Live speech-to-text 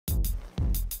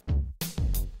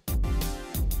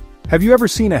Have you ever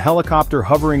seen a helicopter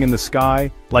hovering in the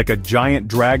sky, like a giant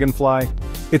dragonfly?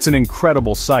 It's an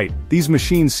incredible sight. These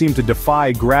machines seem to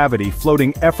defy gravity,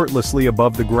 floating effortlessly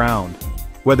above the ground.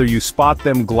 Whether you spot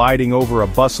them gliding over a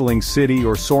bustling city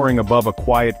or soaring above a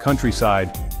quiet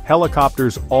countryside,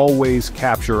 helicopters always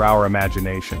capture our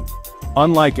imagination.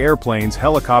 Unlike airplanes,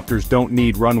 helicopters don't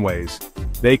need runways.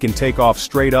 They can take off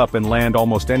straight up and land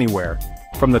almost anywhere.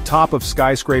 From the top of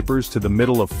skyscrapers to the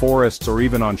middle of forests or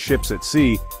even on ships at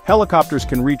sea, helicopters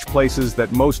can reach places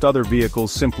that most other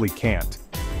vehicles simply can't.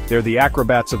 They're the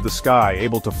acrobats of the sky,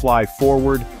 able to fly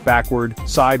forward, backward,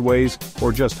 sideways,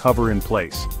 or just hover in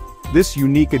place. This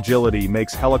unique agility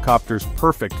makes helicopters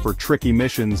perfect for tricky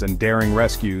missions and daring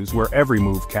rescues where every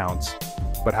move counts.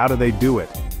 But how do they do it?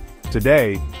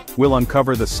 Today, we'll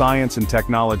uncover the science and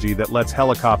technology that lets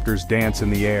helicopters dance in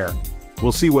the air.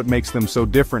 We'll see what makes them so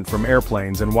different from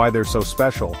airplanes and why they're so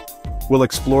special. We'll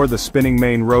explore the spinning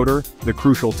main rotor, the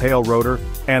crucial tail rotor,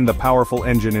 and the powerful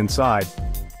engine inside.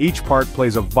 Each part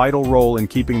plays a vital role in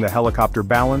keeping the helicopter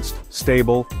balanced,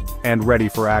 stable, and ready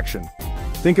for action.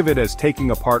 Think of it as taking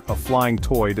apart a flying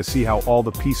toy to see how all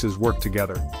the pieces work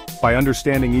together. By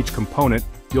understanding each component,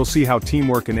 you'll see how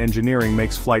teamwork and engineering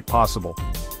makes flight possible.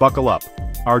 Buckle up.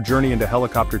 Our journey into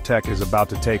helicopter tech is about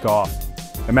to take off.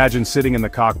 Imagine sitting in the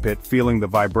cockpit feeling the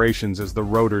vibrations as the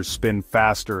rotors spin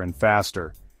faster and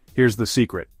faster. Here's the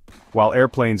secret. While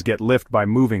airplanes get lift by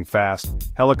moving fast,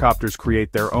 helicopters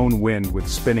create their own wind with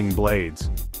spinning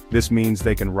blades. This means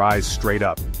they can rise straight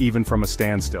up, even from a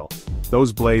standstill.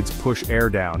 Those blades push air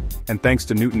down, and thanks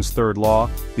to Newton's third law,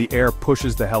 the air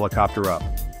pushes the helicopter up.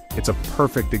 It's a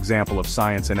perfect example of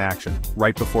science in action,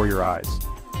 right before your eyes.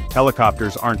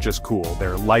 Helicopters aren't just cool,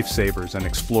 they're lifesavers and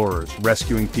explorers,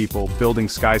 rescuing people, building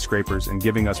skyscrapers, and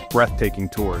giving us breathtaking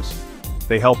tours.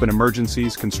 They help in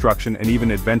emergencies, construction, and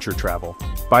even adventure travel.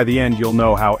 By the end, you'll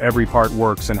know how every part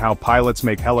works and how pilots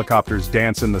make helicopters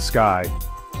dance in the sky.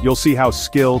 You'll see how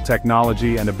skill,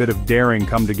 technology, and a bit of daring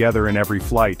come together in every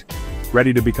flight.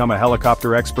 Ready to become a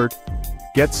helicopter expert?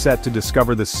 Get set to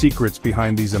discover the secrets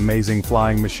behind these amazing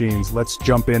flying machines. Let's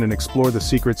jump in and explore the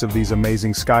secrets of these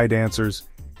amazing sky dancers.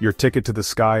 Your ticket to the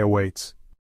sky awaits.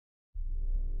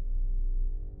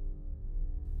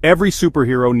 Every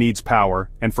superhero needs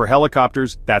power, and for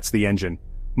helicopters, that's the engine.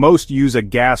 Most use a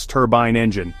gas turbine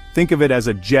engine. Think of it as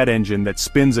a jet engine that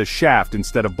spins a shaft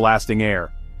instead of blasting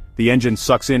air. The engine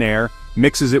sucks in air,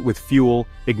 mixes it with fuel,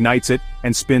 ignites it,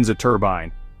 and spins a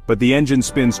turbine. But the engine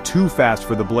spins too fast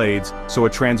for the blades, so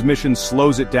a transmission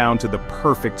slows it down to the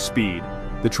perfect speed.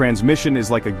 The transmission is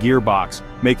like a gearbox,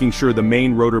 making sure the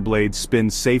main rotor blades spin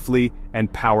safely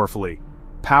and powerfully.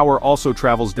 Power also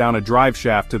travels down a drive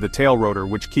shaft to the tail rotor,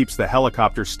 which keeps the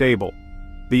helicopter stable.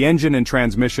 The engine and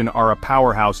transmission are a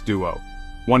powerhouse duo.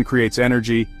 One creates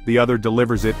energy, the other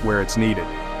delivers it where it's needed.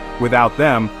 Without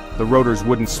them, the rotors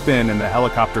wouldn't spin and the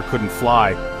helicopter couldn't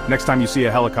fly. Next time you see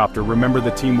a helicopter, remember the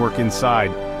teamwork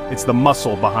inside. It's the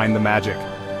muscle behind the magic.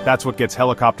 That's what gets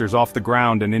helicopters off the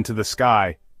ground and into the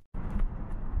sky.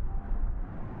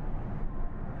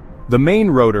 The main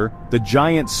rotor, the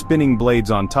giant spinning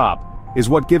blades on top, is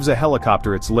what gives a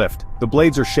helicopter its lift. The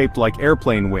blades are shaped like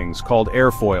airplane wings called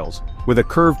airfoils, with a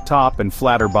curved top and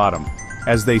flatter bottom.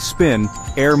 As they spin,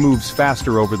 air moves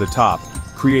faster over the top,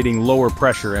 creating lower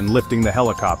pressure and lifting the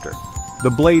helicopter. The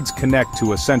blades connect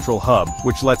to a central hub,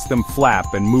 which lets them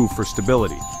flap and move for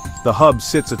stability. The hub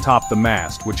sits atop the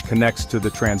mast, which connects to the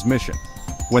transmission.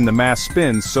 When the mast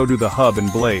spins, so do the hub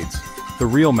and blades. The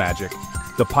real magic: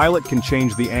 the pilot can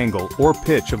change the angle or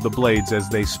pitch of the blades as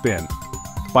they spin.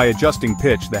 By adjusting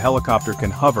pitch, the helicopter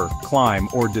can hover, climb,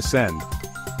 or descend.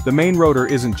 The main rotor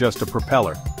isn't just a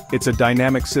propeller, it's a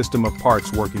dynamic system of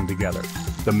parts working together.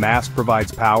 The mast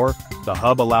provides power, the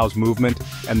hub allows movement,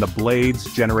 and the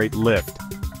blades generate lift.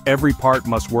 Every part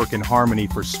must work in harmony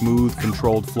for smooth,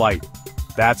 controlled flight.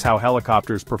 That's how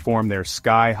helicopters perform their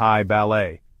sky-high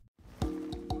ballet.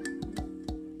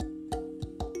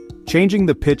 Changing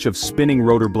the pitch of spinning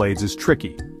rotor blades is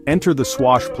tricky. Enter the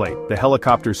swash plate, the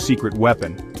helicopter's secret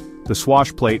weapon. The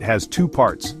swash plate has two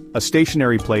parts, a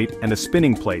stationary plate and a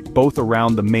spinning plate, both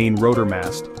around the main rotor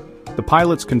mast. The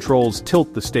pilot's controls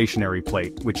tilt the stationary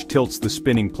plate, which tilts the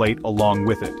spinning plate along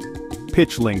with it.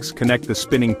 Pitch links connect the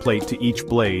spinning plate to each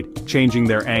blade, changing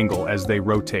their angle as they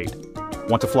rotate.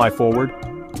 Want to fly forward?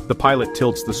 The pilot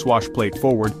tilts the swash plate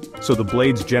forward, so the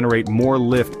blades generate more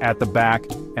lift at the back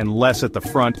and less at the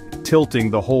front, tilting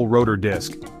the whole rotor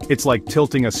disc. It's like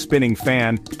tilting a spinning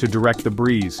fan to direct the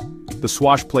breeze. The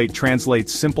swash plate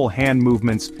translates simple hand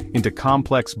movements into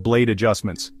complex blade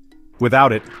adjustments.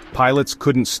 Without it, pilots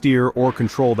couldn't steer or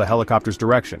control the helicopter's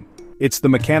direction. It's the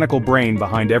mechanical brain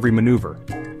behind every maneuver.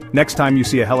 Next time you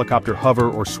see a helicopter hover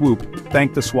or swoop,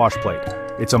 thank the swash plate.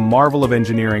 It's a marvel of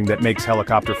engineering that makes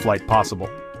helicopter flight possible.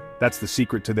 That's the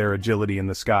secret to their agility in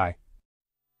the sky.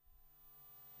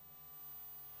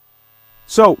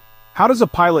 So, how does a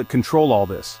pilot control all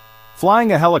this?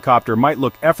 Flying a helicopter might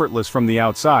look effortless from the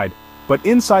outside, but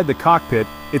inside the cockpit,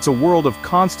 it's a world of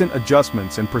constant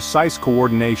adjustments and precise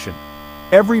coordination.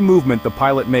 Every movement the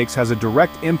pilot makes has a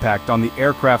direct impact on the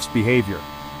aircraft's behavior.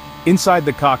 Inside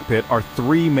the cockpit are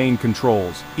three main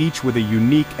controls, each with a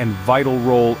unique and vital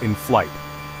role in flight.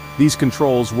 These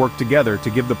controls work together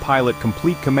to give the pilot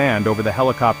complete command over the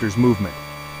helicopter's movement.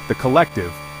 The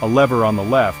collective, a lever on the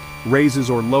left,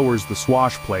 raises or lowers the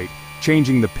swash plate,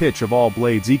 changing the pitch of all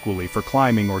blades equally for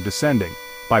climbing or descending.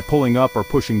 By pulling up or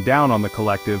pushing down on the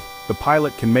collective, the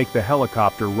pilot can make the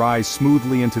helicopter rise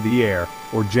smoothly into the air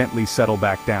or gently settle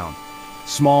back down.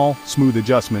 Small, smooth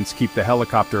adjustments keep the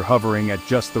helicopter hovering at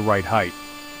just the right height.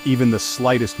 Even the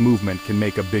slightest movement can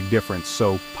make a big difference,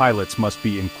 so pilots must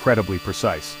be incredibly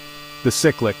precise. The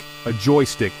cyclic, a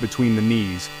joystick between the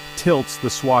knees, tilts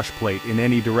the swash plate in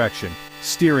any direction,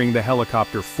 steering the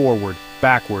helicopter forward,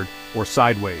 backward, or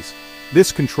sideways.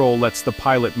 This control lets the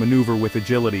pilot maneuver with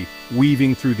agility,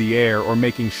 weaving through the air or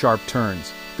making sharp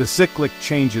turns. The cyclic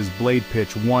changes blade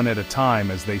pitch one at a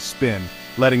time as they spin,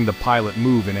 letting the pilot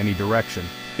move in any direction.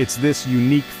 It's this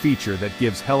unique feature that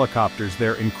gives helicopters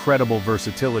their incredible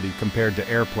versatility compared to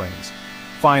airplanes.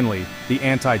 Finally, the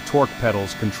anti-torque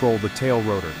pedals control the tail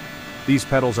rotor. These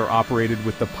pedals are operated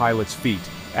with the pilot's feet,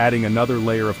 adding another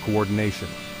layer of coordination.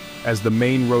 As the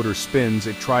main rotor spins,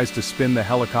 it tries to spin the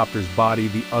helicopter's body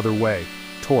the other way.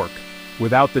 Torque.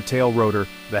 Without the tail rotor,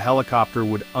 the helicopter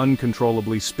would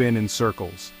uncontrollably spin in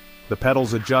circles. The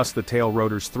pedals adjust the tail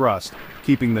rotor's thrust,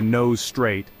 keeping the nose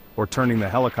straight, or turning the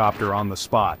helicopter on the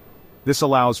spot. This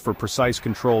allows for precise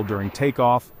control during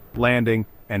takeoff, landing,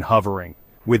 and hovering.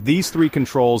 With these three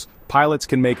controls, pilots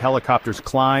can make helicopters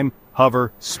climb,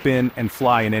 hover, spin, and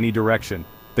fly in any direction.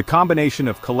 The combination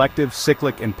of collective,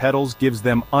 cyclic, and pedals gives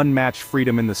them unmatched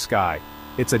freedom in the sky.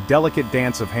 It's a delicate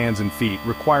dance of hands and feet,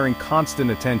 requiring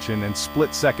constant attention and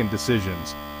split-second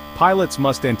decisions. Pilots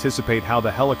must anticipate how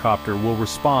the helicopter will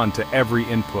respond to every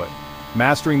input.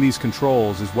 Mastering these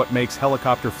controls is what makes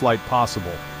helicopter flight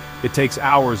possible. It takes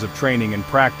hours of training and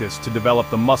practice to develop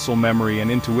the muscle memory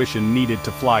and intuition needed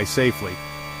to fly safely.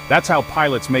 That's how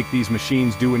pilots make these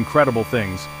machines do incredible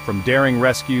things, from daring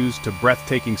rescues to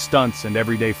breathtaking stunts and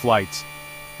everyday flights.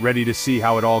 Ready to see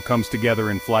how it all comes together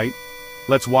in flight?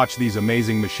 Let's watch these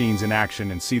amazing machines in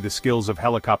action and see the skills of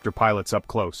helicopter pilots up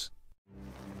close.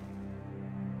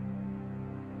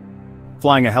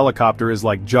 Flying a helicopter is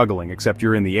like juggling, except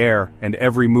you're in the air, and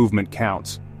every movement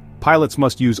counts. Pilots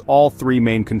must use all three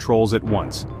main controls at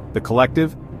once: the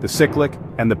collective, the cyclic,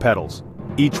 and the pedals,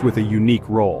 each with a unique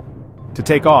role. To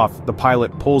take off, the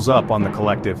pilot pulls up on the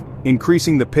collective,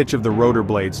 increasing the pitch of the rotor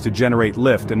blades to generate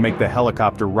lift and make the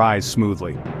helicopter rise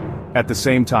smoothly. At the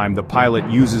same time, the pilot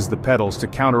uses the pedals to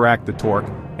counteract the torque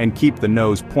and keep the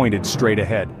nose pointed straight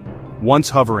ahead. Once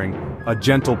hovering, a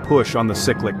gentle push on the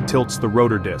cyclic tilts the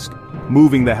rotor disc,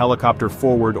 moving the helicopter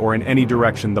forward or in any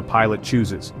direction the pilot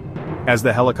chooses. As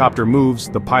the helicopter moves,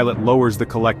 the pilot lowers the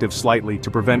collective slightly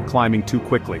to prevent climbing too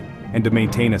quickly and to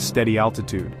maintain a steady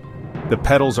altitude. The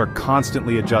pedals are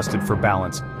constantly adjusted for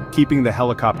balance, keeping the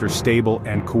helicopter stable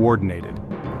and coordinated.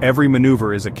 Every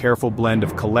maneuver is a careful blend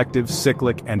of collective,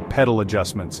 cyclic, and pedal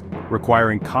adjustments,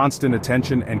 requiring constant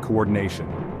attention and coordination.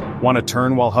 Want to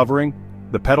turn while hovering?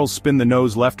 The pedals spin the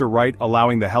nose left or right,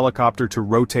 allowing the helicopter to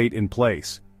rotate in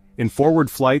place. In forward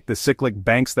flight, the cyclic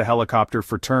banks the helicopter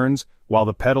for turns, while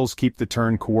the pedals keep the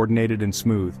turn coordinated and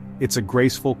smooth. It's a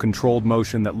graceful, controlled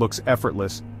motion that looks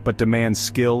effortless, but demands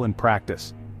skill and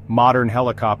practice. Modern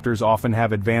helicopters often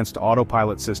have advanced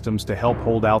autopilot systems to help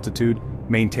hold altitude,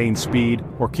 maintain speed,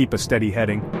 or keep a steady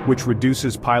heading, which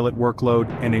reduces pilot workload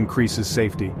and increases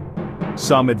safety.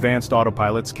 Some advanced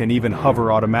autopilots can even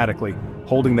hover automatically,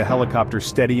 holding the helicopter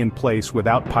steady in place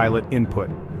without pilot input.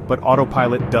 But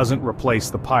autopilot doesn't replace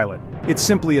the pilot. It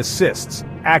simply assists,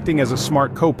 acting as a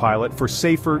smart co-pilot for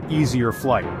safer, easier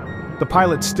flight. The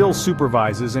pilot still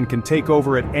supervises and can take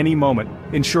over at any moment,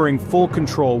 ensuring full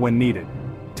control when needed.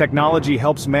 Technology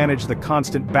helps manage the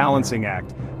constant balancing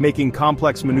act, making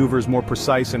complex maneuvers more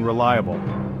precise and reliable.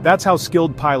 That's how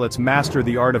skilled pilots master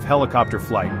the art of helicopter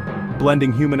flight,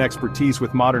 blending human expertise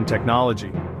with modern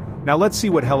technology. Now let's see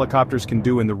what helicopters can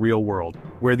do in the real world,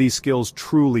 where these skills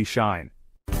truly shine.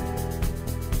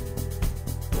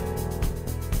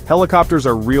 Helicopters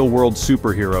are real-world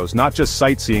superheroes, not just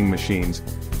sightseeing machines.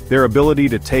 Their ability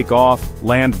to take off,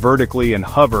 land vertically, and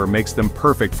hover makes them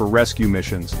perfect for rescue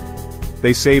missions.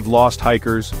 They save lost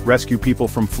hikers, rescue people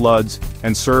from floods,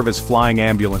 and serve as flying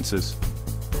ambulances.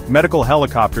 Medical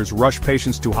helicopters rush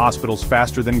patients to hospitals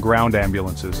faster than ground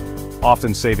ambulances,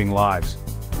 often saving lives.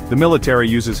 The military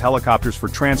uses helicopters for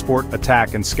transport,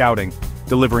 attack, and scouting,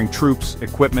 delivering troops,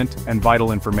 equipment, and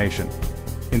vital information.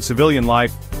 In civilian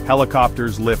life,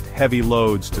 helicopters lift heavy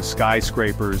loads to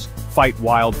skyscrapers, fight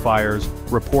wildfires,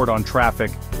 report on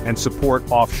traffic, and support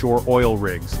offshore oil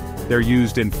rigs. They're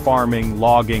used in farming,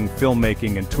 logging,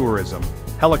 filmmaking, and tourism.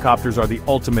 Helicopters are the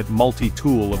ultimate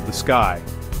multi-tool of the sky.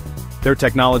 Their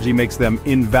technology makes them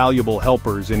invaluable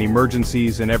helpers in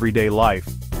emergencies and everyday life.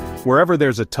 Wherever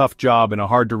there's a tough job in a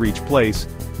hard-to-reach place,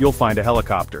 you'll find a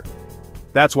helicopter.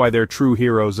 That's why they're true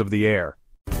heroes of the air.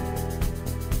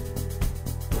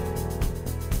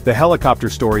 The helicopter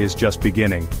story is just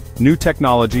beginning. New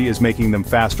technology is making them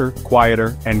faster,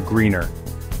 quieter, and greener.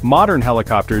 Modern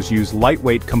helicopters use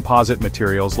lightweight composite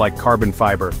materials like carbon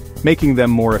fiber, making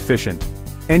them more efficient.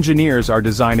 Engineers are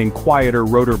designing quieter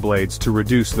rotor blades to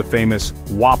reduce the famous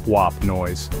wop-wop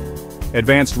noise.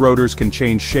 Advanced rotors can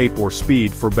change shape or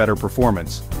speed for better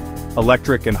performance.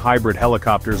 Electric and hybrid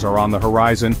helicopters are on the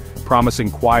horizon,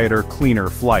 promising quieter, cleaner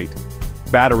flight.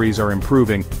 Batteries are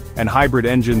improving, and hybrid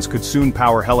engines could soon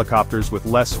power helicopters with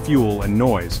less fuel and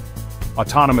noise.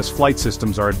 Autonomous flight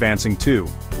systems are advancing too.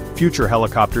 Future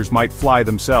helicopters might fly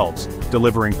themselves,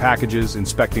 delivering packages,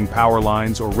 inspecting power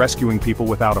lines, or rescuing people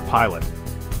without a pilot.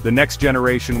 The next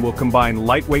generation will combine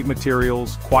lightweight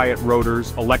materials, quiet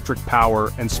rotors, electric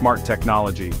power, and smart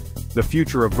technology. The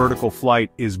future of vertical flight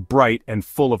is bright and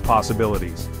full of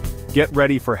possibilities. Get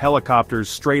ready for helicopters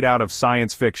straight out of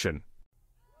science fiction.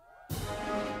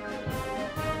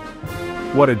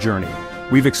 What a journey.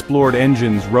 We've explored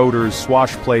engines, rotors,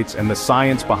 swash plates, and the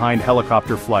science behind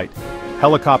helicopter flight.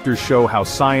 Helicopters show how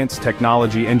science,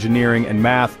 technology, engineering, and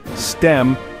math,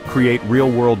 STEM, create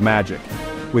real-world magic.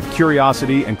 With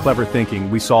curiosity and clever thinking,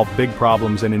 we solve big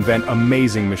problems and invent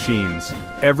amazing machines.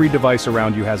 Every device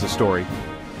around you has a story.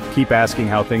 Keep asking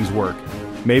how things work.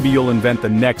 Maybe you'll invent the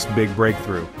next big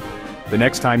breakthrough. The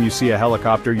next time you see a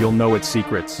helicopter, you'll know its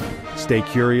secrets. Stay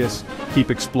curious, keep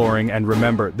exploring, and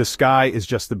remember, the sky is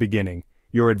just the beginning.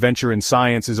 Your adventure in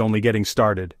science is only getting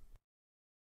started.